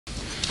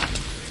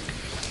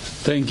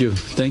Thank you,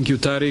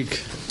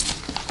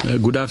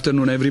 Tariq. Good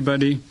afternoon,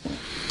 everybody.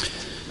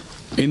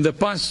 In the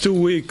past 2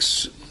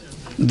 weeks,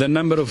 the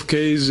number of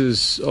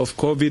cases of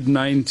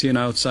COVID-19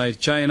 outside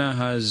China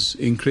has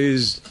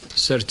increased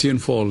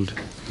 13-fold,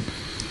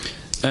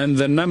 and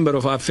the number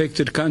of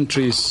affected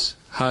countries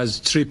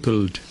has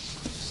tripled.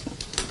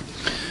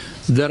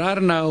 There are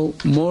now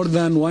more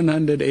than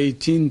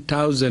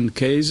 118,000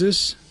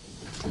 cases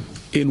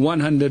in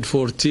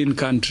 114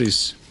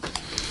 countries,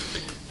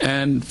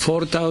 and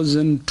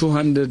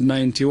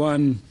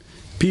 4,291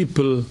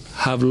 people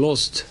have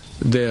lost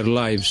their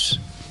lives.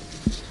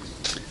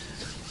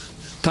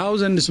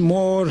 Thousands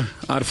more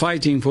are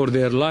fighting for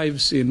their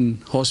lives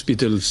in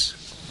hospitals.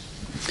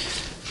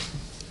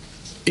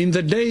 In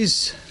the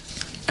days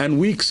and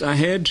weeks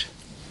ahead,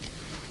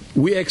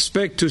 we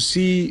expect to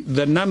see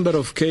the number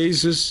of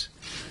cases,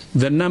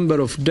 the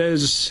number of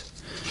deaths,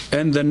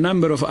 and the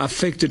number of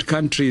affected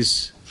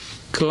countries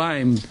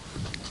climb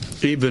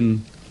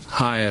even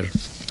higher.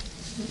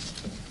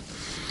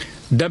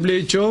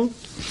 WHO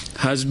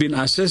has been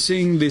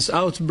assessing this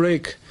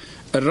outbreak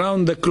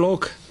around the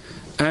clock,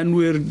 and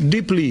we're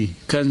deeply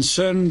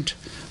concerned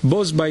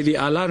both by the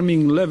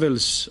alarming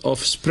levels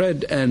of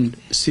spread and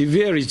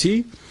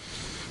severity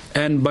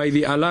and by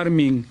the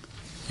alarming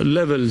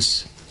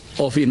levels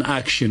of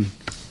inaction.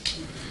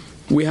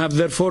 We have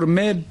therefore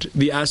made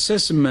the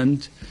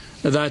assessment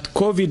that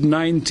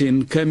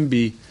COVID-19 can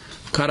be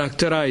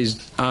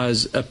characterized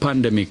as a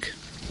pandemic.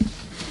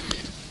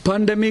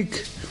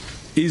 Pandemic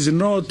is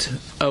not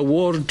a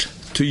word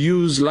to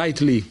use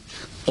lightly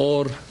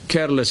or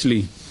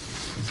carelessly.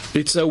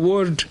 It's a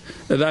word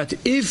that,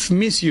 if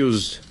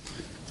misused,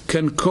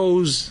 can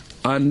cause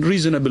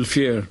unreasonable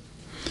fear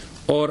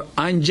or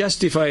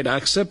unjustified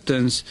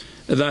acceptance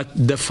that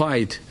the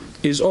fight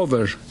is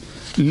over,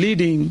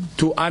 leading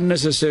to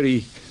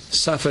unnecessary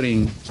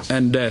suffering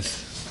and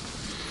death.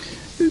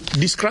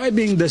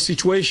 Describing the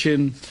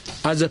situation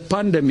as a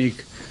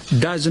pandemic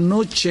does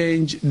not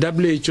change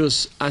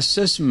WHO's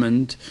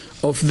assessment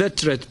of the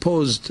threat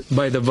posed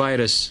by the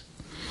virus.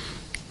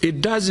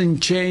 It doesn't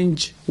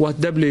change what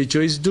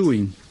WHO is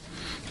doing,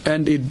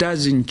 and it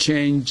doesn't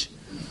change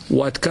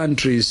what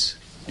countries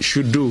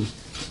should do.